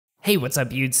Hey, what's up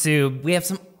YouTube? We have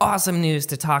some awesome news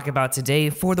to talk about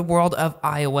today for the world of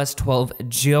iOS 12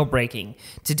 jailbreaking.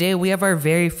 Today we have our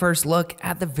very first look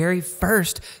at the very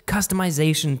first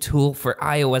customization tool for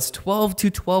iOS 12 to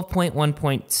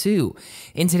 12.1.2.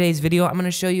 In today's video, I'm going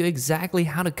to show you exactly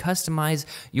how to customize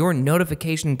your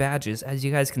notification badges. As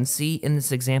you guys can see in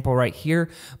this example right here,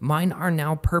 mine are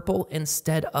now purple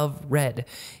instead of red.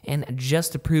 And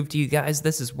just to prove to you guys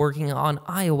this is working on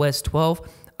iOS 12,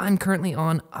 I'm currently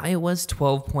on iOS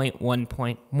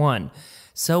 12.1.1.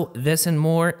 So this and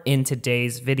more in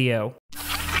today's video.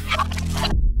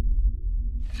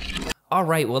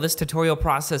 Alright, well this tutorial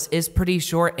process is pretty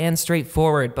short and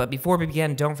straightforward, but before we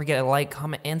begin, don't forget to like,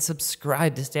 comment, and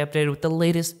subscribe to stay updated with the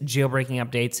latest jailbreaking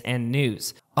updates and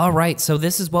news. Alright, so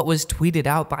this is what was tweeted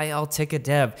out by Altica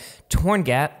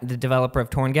TornGat, the developer of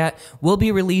TornGat, will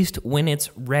be released when it's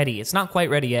ready. It's not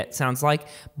quite ready yet, sounds like,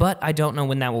 but I don't know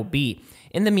when that will be.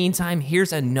 In the meantime,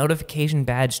 here's a notification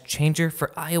badge changer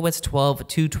for iOS 12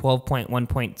 to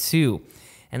 12.1.2.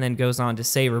 And then goes on to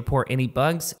say report any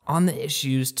bugs on the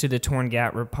issues to the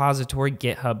TornGat repository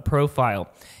GitHub profile.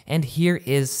 And here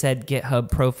is said GitHub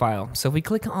profile. So if we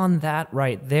click on that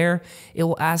right there, it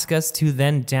will ask us to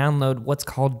then download what's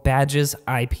called Badges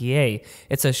IPA.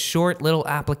 It's a short little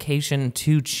application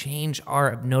to change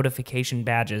our notification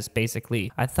badges,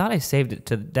 basically. I thought I saved it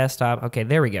to the desktop. Okay,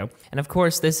 there we go. And of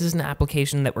course, this is an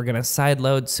application that we're gonna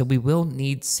sideload, so we will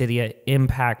need Cydia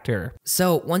Impactor.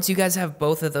 So once you guys have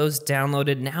both of those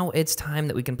downloaded, now it's time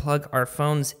that we can plug our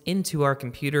phones into our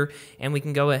computer and we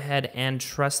can go ahead and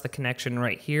trust the connection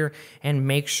right here and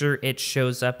make sure it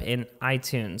shows up in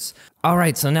iTunes.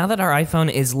 Alright, so now that our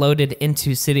iPhone is loaded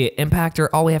into Cydia Impactor,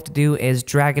 all we have to do is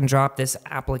drag and drop this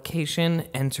application,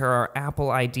 enter our Apple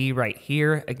ID right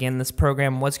here. Again, this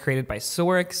program was created by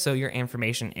Soric, so your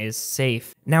information is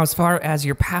safe. Now, as far as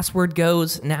your password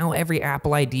goes, now every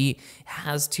Apple ID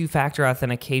has two-factor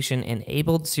authentication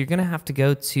enabled, so you're going to have to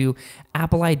go to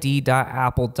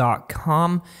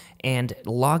appleid.apple.com and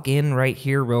log in right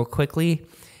here real quickly.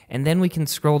 And then we can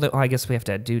scroll to, I guess we have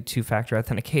to do two-factor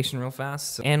authentication real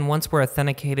fast. And once we're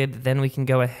authenticated, then we can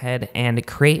go ahead and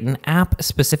create an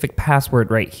app-specific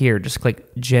password right here. Just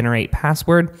click Generate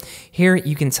Password. Here,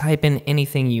 you can type in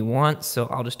anything you want. So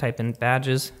I'll just type in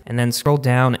badges and then scroll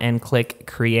down and click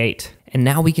Create. And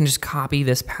now we can just copy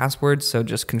this password. So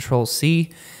just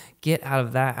Control-C, get out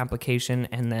of that application,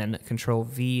 and then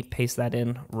Control-V, paste that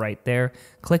in right there.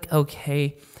 Click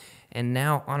OK. And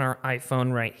now on our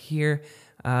iPhone right here,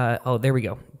 oh, there we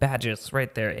go. Badges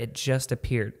right there. It just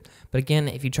appeared. But again,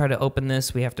 if you try to open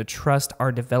this, we have to trust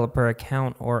our developer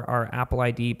account or our Apple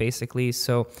ID basically.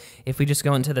 So if we just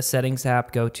go into the settings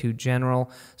app, go to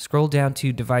general, scroll down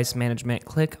to device management,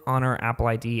 click on our Apple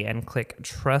ID and click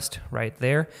trust right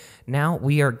there. Now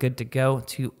we are good to go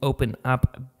to open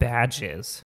up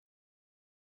badges.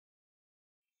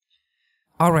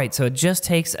 Alright, so it just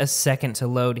takes a second to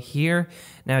load here.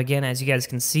 Now again, as you guys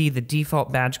can see, the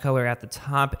default badge color at the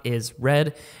top is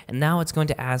red, and now it's going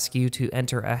to ask you to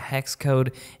enter a hex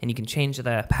code, and you can change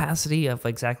the opacity of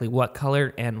exactly what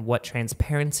color and what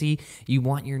transparency you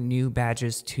want your new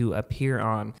badges to appear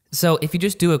on. So if you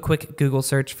just do a quick Google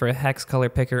search for a hex color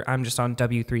picker, I'm just on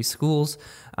W3 Schools.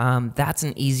 That's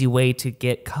an easy way to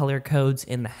get color codes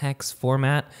in the hex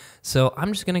format. So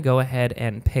I'm just going to go ahead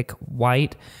and pick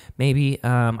white. Maybe,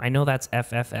 I know that's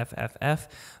FFFFF,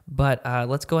 but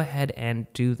let's go ahead and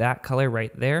do that color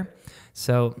right there.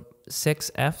 So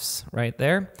 6 Fs right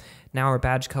there. Now our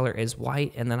badge color is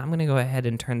white, and then I'm going to go ahead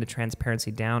and turn the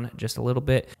transparency down just a little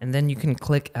bit. And then you can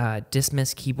click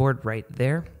Dismiss Keyboard right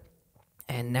there.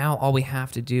 And now all we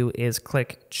have to do is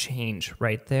click Change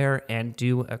right there and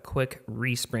do a quick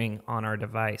respring on our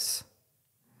device.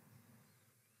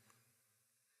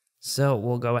 So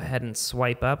we'll go ahead and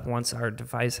swipe up once our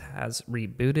device has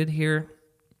rebooted here.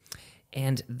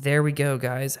 And there we go,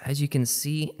 guys. As you can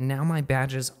see, now my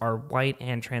badges are white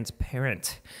and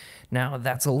transparent. Now,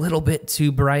 that's a little bit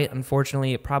too bright.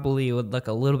 Unfortunately, it probably would look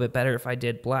a little bit better if I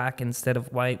did black instead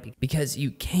of white, because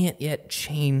you can't yet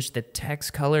change the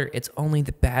text color. It's only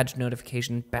the badge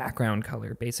notification background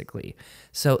color, basically.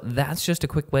 So that's just a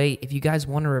quick way. If you guys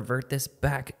want to revert this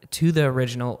back to the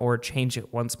original or change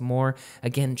it once more,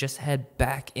 again, just head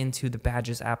back into the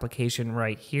badges application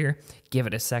right here. Give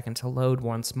it a second to load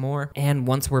once more. And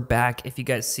once we're back, if you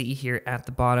guys see here at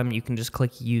the bottom, you can just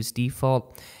click Use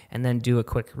Default and then do a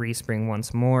quick respring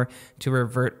once more to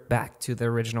revert back to the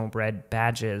original red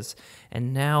badges.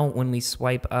 And now when we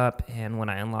swipe up and when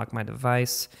I unlock my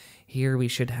device, here we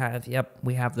should have, yep,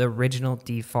 we have the original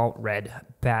default red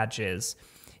badges.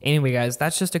 Anyway guys,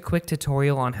 that's just a quick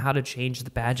tutorial on how to change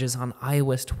the badges on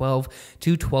iOS 12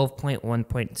 to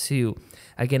 12.1.2.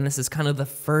 Again, this is kind of the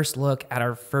first look at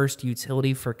our first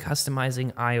utility for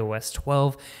customizing iOS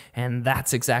 12, and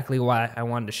that's exactly why I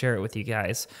wanted to share it with you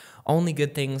guys. Only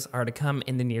good things are to come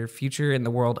in the near future in the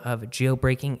world of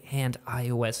jailbreaking and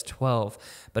iOS 12.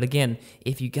 But again,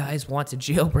 if you guys want to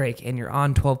jailbreak and you're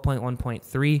on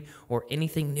 12.1.3 or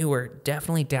anything newer,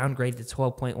 definitely downgrade to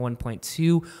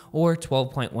 12.1.2 or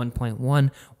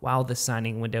 12.1.1 while the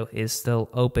signing window is still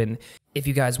open. If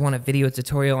you guys want a video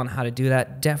tutorial on how to do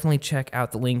that, definitely check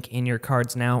out the link in your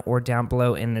cards now or down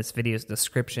below in this video's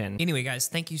description. Anyway guys,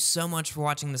 thank you so much for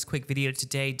watching this quick video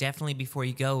today. Definitely before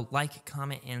you go, like,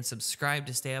 comment, and subscribe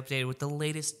to stay updated with the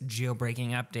latest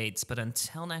jailbreaking updates. But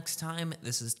until next time,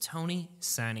 this is Tony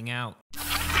signing out.